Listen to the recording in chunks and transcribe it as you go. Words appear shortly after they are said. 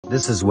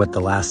This is what the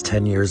last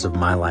 10 years of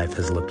my life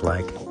has looked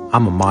like.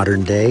 I'm a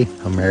modern day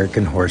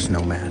American horse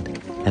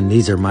nomad, and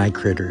these are my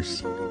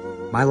critters.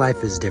 My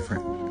life is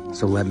different,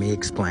 so let me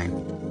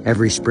explain.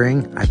 Every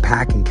spring, I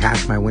pack and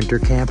cache my winter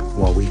camp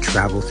while we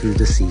travel through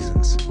the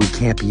seasons. We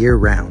camp year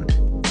round.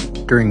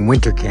 During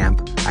winter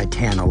camp, I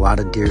tan a lot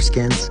of deer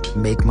skins,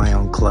 make my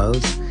own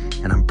clothes,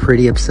 and I'm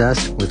pretty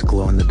obsessed with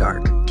glow in the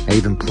dark. I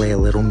even play a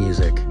little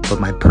music,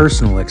 but my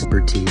personal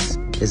expertise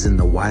is in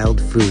the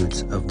wild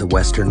foods of the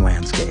Western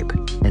landscape.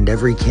 And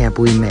every camp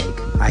we make,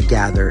 I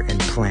gather and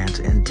plant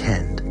and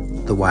tend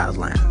the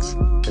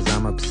wildlands, as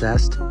I'm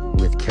obsessed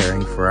with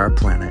caring for our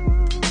planet.